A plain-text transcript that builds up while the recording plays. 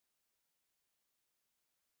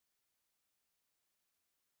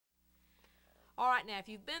Alright, now if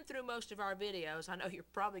you've been through most of our videos, I know you're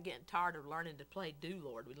probably getting tired of learning to play Do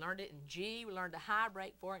Lord. We learned it in G, we learned a high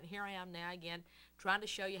break for it, and here I am now again trying to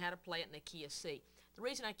show you how to play it in the key of C. The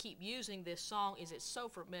reason I keep using this song is it's so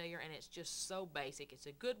familiar and it's just so basic. It's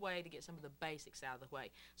a good way to get some of the basics out of the way.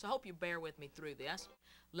 So I hope you bear with me through this.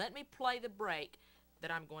 Let me play the break that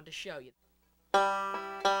I'm going to show you.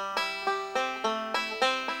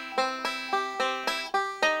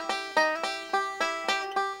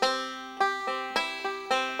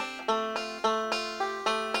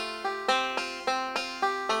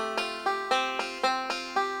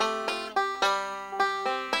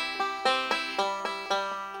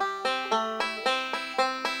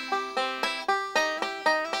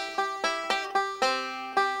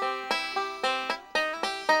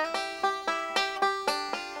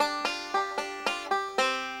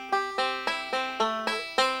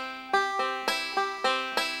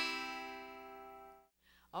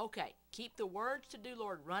 Okay, keep the words to Do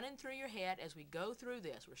Lord running through your head as we go through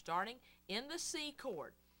this. We're starting in the C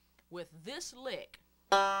chord with this lick.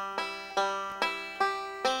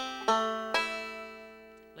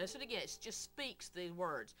 Listen again, it just speaks these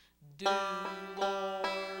words. Do Lord,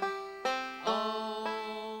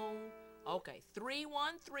 oh. Okay,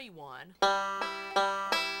 3-1, 3-1.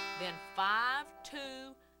 Then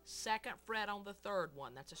 5-2, second fret on the third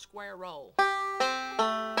one. That's a square roll.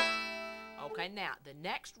 Okay, now the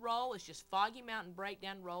next roll is just Foggy Mountain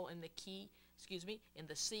breakdown roll in the key, in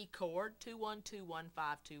the C chord, 2-1, 2-1,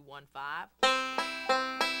 5-2, 1-5.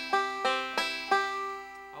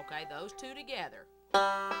 Okay, those two together.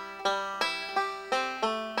 Now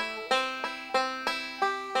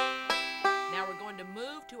we're going to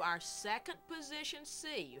move to our second position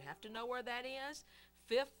C. You have to know where that is.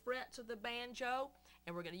 5th frets of the banjo,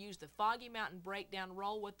 and we're going to use the Foggy Mountain breakdown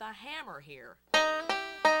roll with the hammer here.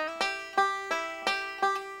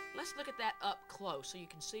 Let's look at that up close so you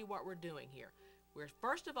can see what we're doing here. We're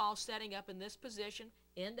first of all setting up in this position,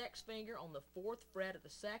 index finger on the 4th fret of the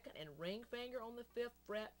 2nd and ring finger on the 5th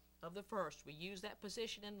fret of the 1st. We use that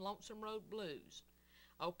position in Lonesome Road Blues.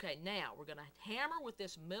 Okay, now we're going to hammer with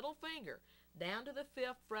this middle finger down to the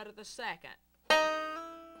 5th fret of the 2nd.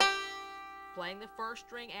 Playing the 1st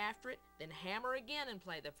string after it, then hammer again and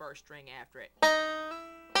play the 1st string after it.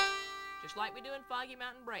 Just like we do in Foggy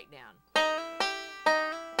Mountain Breakdown.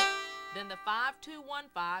 Then the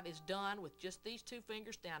 5-2-1-5 is done with just these two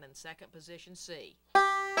fingers down in second position C.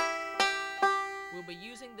 We'll be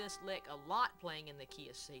using this lick a lot playing in the key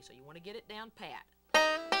of C, so you want to get it down pat.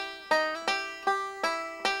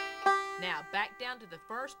 Now back down to the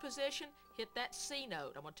first position, hit that C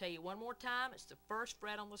note. I'm going to tell you one more time, it's the 1st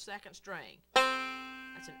fret on the 2nd string.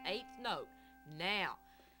 That's an 8th note. Now,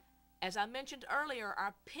 as I mentioned earlier,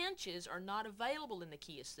 our pinches are not available in the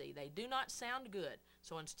key of C. They do not sound good.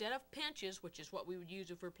 So instead of pinches, which is what we would use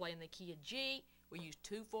if we're playing the key of G, we use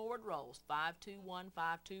 2 forward rolls, 5-2-1,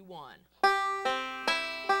 5-2-1.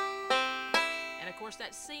 And of course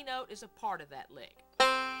that C note is a part of that lick.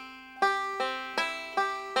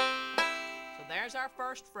 So there's our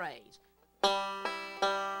first phrase.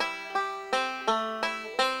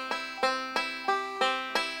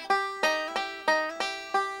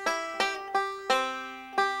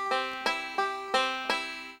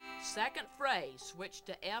 Second phrase, switch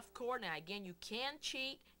to F chord. Now again, you can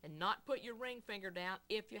cheat and not put your ring finger down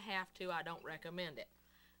if you have to. I don't recommend it.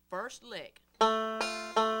 First lick. Alright,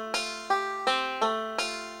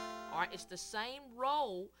 it's the same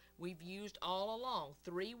roll we've used all along.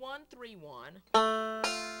 3-1, 3-1.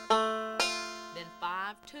 Then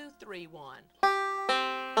 5-2-3-1.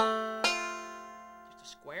 Just a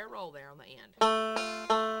square roll there on the end.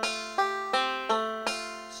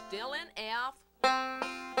 Still in F.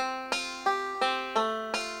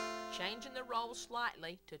 Changing the roll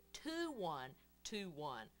slightly to 2-1,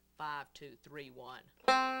 2-1, 5-2-3-1.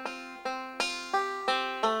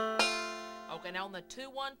 Okay, now on the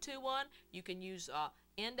 2-1, 2-1, you can use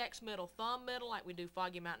index middle, thumb middle like we do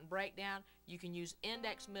Foggy Mountain Breakdown. You can use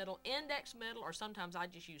index middle, or sometimes I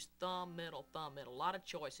just use thumb middle, thumb middle. A lot of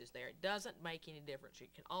choices there. It doesn't make any difference.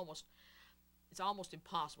 It's almost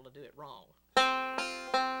impossible to do it wrong.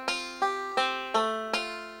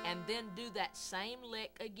 And then do that same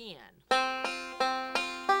lick again.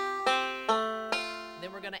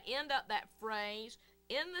 Then we're going to end up that phrase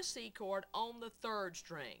in the C chord on the 3rd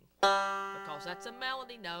string, because that's a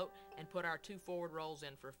melody note, and put our 2 forward rolls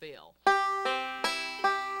in for fill.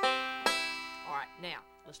 Alright, now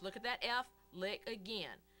let's look at that F lick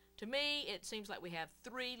again. To me, it seems like we have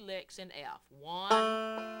 3 licks in F. 1,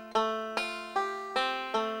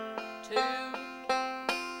 2,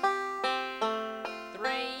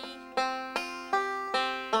 3.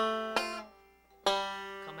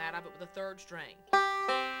 third string.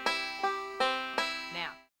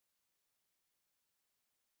 Now,